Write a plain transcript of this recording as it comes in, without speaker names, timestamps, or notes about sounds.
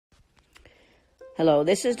Hello,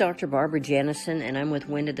 this is Dr. Barbara Jennison, and I'm with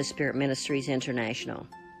Wind of the Spirit Ministries International.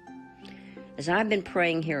 As I've been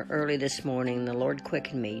praying here early this morning, the Lord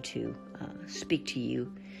quickened me to speak to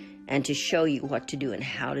you and to show you what to do and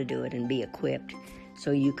how to do it and be equipped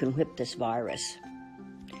so you can whip this virus.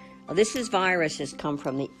 Now, this virus has come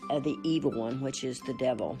from the evil one, which is the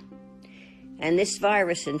devil. And this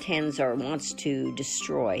virus intends or wants to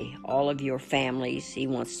destroy all of your families. He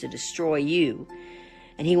wants to destroy you.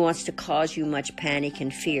 And he wants to cause you much panic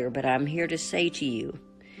and fear. But I'm here to say to you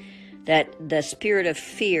that the spirit of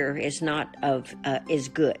fear is not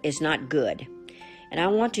good. And I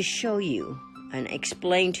want to show you and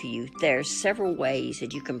explain to you there are several ways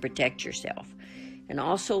that you can protect yourself. And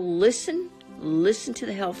also listen to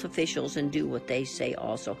the health officials and do what they say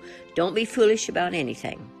also. Don't be foolish about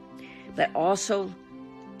anything, but also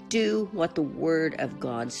do what the Word of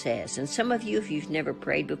God says. And some of you, if you've never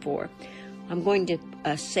prayed before, I'm going to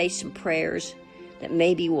say some prayers that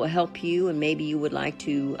maybe will help you, and maybe you would like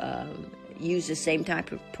to use the same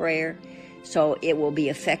type of prayer so it will be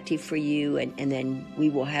effective for you, and then we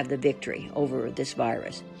will have the victory over this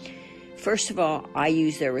virus. First of all,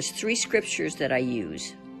 there was 3 scriptures that I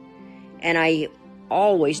use, and I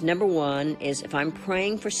always, number one is if I'm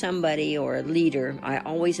praying for somebody or a leader, I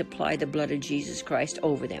always apply the blood of Jesus Christ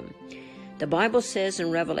over them. The Bible says in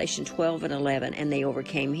Revelation 12:11, and they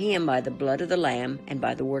overcame him by the blood of the Lamb and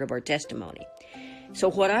by the word of our testimony. So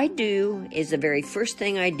what I do is the very first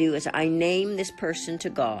thing I do is I name this person to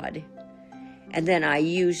God, and then I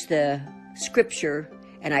use the scripture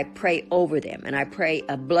and I pray over them, and I pray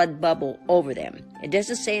a blood bubble over them. It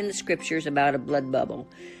doesn't say in the scriptures about a blood bubble,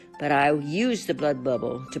 but I use the blood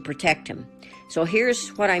bubble to protect them. So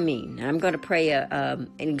here's what I mean. I'm going to pray an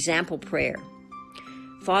example prayer.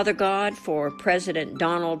 Father God, for President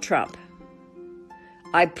Donald Trump,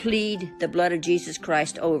 I plead the blood of Jesus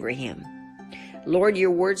Christ over him. Lord,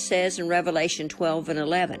 your word says in Revelation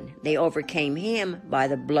 12:11, they overcame him by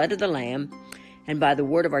the blood of the Lamb and by the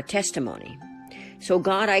word of our testimony. So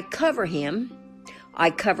God, I cover him,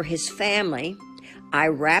 I cover his family, I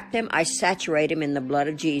wrap them, I saturate them in the blood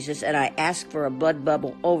of Jesus, and I ask for a blood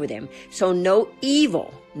bubble over them. So no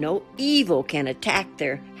evil can attack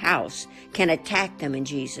their house, can attack them in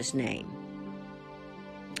Jesus' name.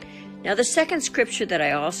 Now the second scripture that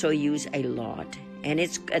I also use a lot, and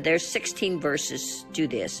there's 16 verses to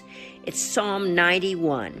this. It's Psalm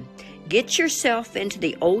 91. Get yourself into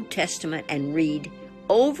the Old Testament and read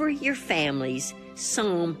over your families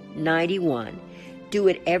Psalm 91. Do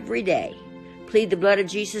it every day. Plead the blood of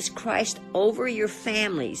Jesus Christ over your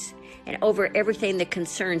families and over everything that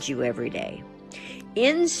concerns you every day.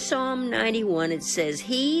 In Psalm 91, it says,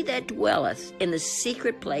 he that dwelleth in the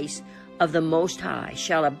secret place of the Most High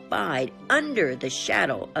shall abide under the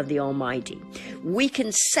shadow of the Almighty. We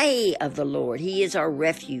can say of the Lord, he is our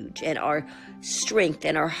refuge and our strength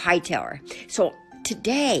and our high tower. So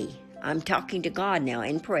today, I'm talking to God now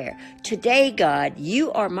in prayer. Today, God,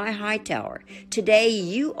 you are my high tower. Today,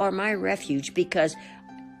 you are my refuge because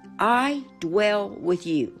I dwell with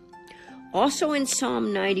you. Also in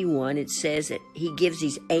Psalm 91, it says that he gives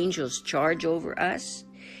these angels charge over us.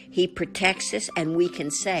 He protects us, and we can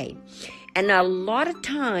say. And a lot of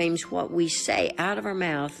times what we say out of our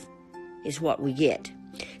mouth is what we get.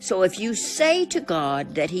 So if you say to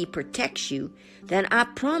God that he protects you, then I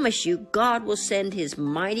promise you God will send his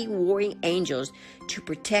mighty warring angels to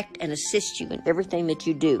protect and assist you in everything that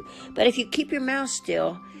you do. But if you keep your mouth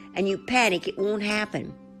still and you panic, it won't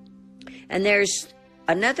happen. And there's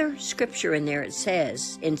another scripture in there. It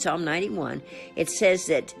says in Psalm 91, it says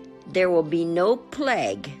that there will be no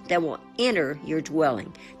plague that will enter your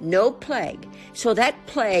dwelling. No plague. So that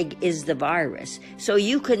plague is the virus. So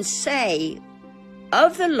you can say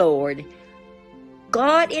of the Lord,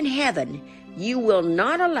 God in heaven, you will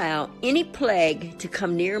not allow any plague to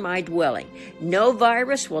come near my dwelling. No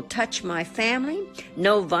virus will touch my family.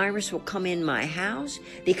 No virus will come in my house,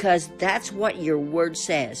 because that's what your word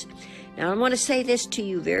says. Now, I want to say this to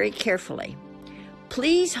you very carefully.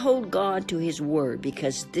 Please hold God to his word,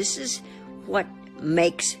 because this is what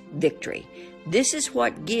makes victory. This is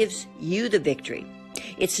what gives you the victory.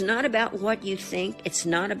 It's not about what you think. It's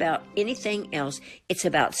not about anything else. It's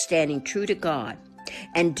about standing true to God.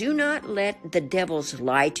 And do not let the devils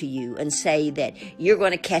lie to you and say that you're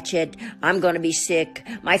going to catch it, I'm going to be sick,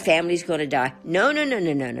 my family's going to die. No.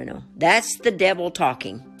 That's the devil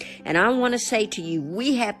talking. And I want to say to you,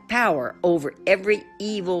 we have power over every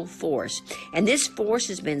evil force. And this force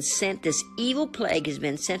has been sent, this evil plague has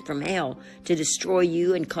been sent from hell to destroy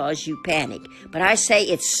you and cause you panic. But I say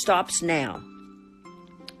it stops now.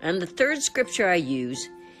 And the third scripture I use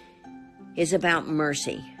is about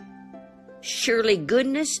mercy. Surely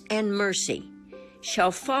goodness and mercy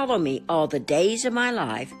shall follow me all the days of my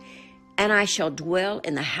life, and I shall dwell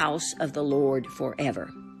in the house of the Lord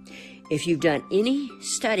forever. If you've done any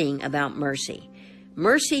studying about mercy,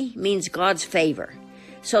 mercy means God's favor.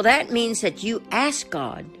 So that means that you ask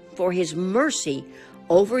God for His mercy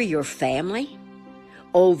over your family,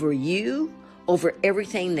 over you, over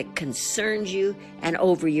everything that concerns you, and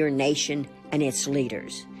over your nation and its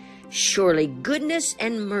leaders. Surely goodness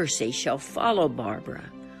and mercy shall follow Barbara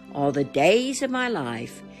all the days of my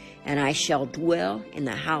life, and I shall dwell in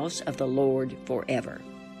the house of the Lord forever.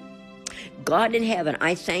 God in heaven,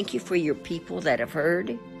 I thank you for your people that have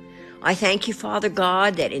heard. I thank you, Father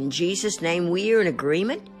God, that in Jesus' name we are in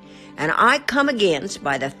agreement, and I come against,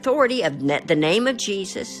 by the authority of the name of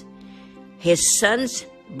Jesus, His Son's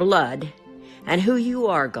blood, and who you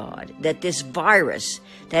are, God, that this virus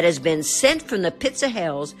that has been sent from the pits of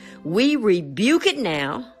hells, we rebuke it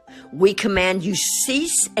now. We command you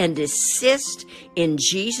cease and desist in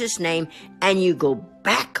Jesus' name, and you go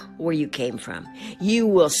back where you came from. You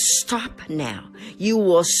will stop now. You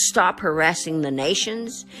will stop harassing the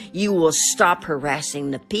nations. You will stop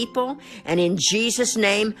harassing the people. And in Jesus'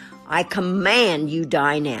 name, I command you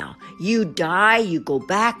die now. You die, you go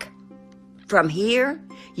back from here.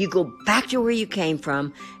 You go back to where you came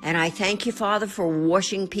from. And I thank you, Father, for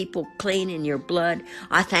washing people clean in your blood.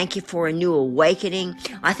 I thank you for a new awakening.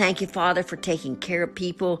 I thank you, Father, for taking care of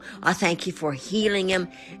people. I thank you for healing them.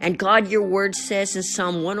 And God, your word says in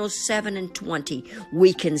Psalm 107 and 20,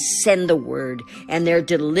 we can send the word and they're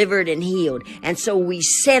delivered and healed. And so we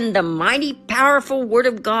send the mighty, powerful word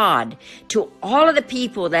of God to all of the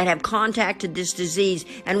people that have contacted this disease.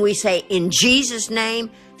 And we say, in Jesus' name,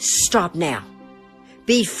 stop now.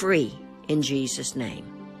 Be free in Jesus' name.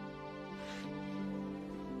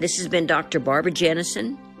 This has been Dr. Barbara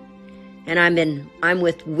Jennison, and I'm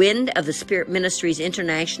with Wind of the Spirit Ministries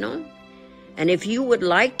International. And if you would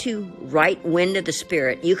like to write Wind of the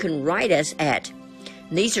Spirit, you can write us at,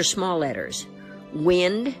 these are small letters,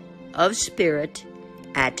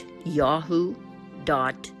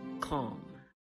 windofspirit@yahoo.com.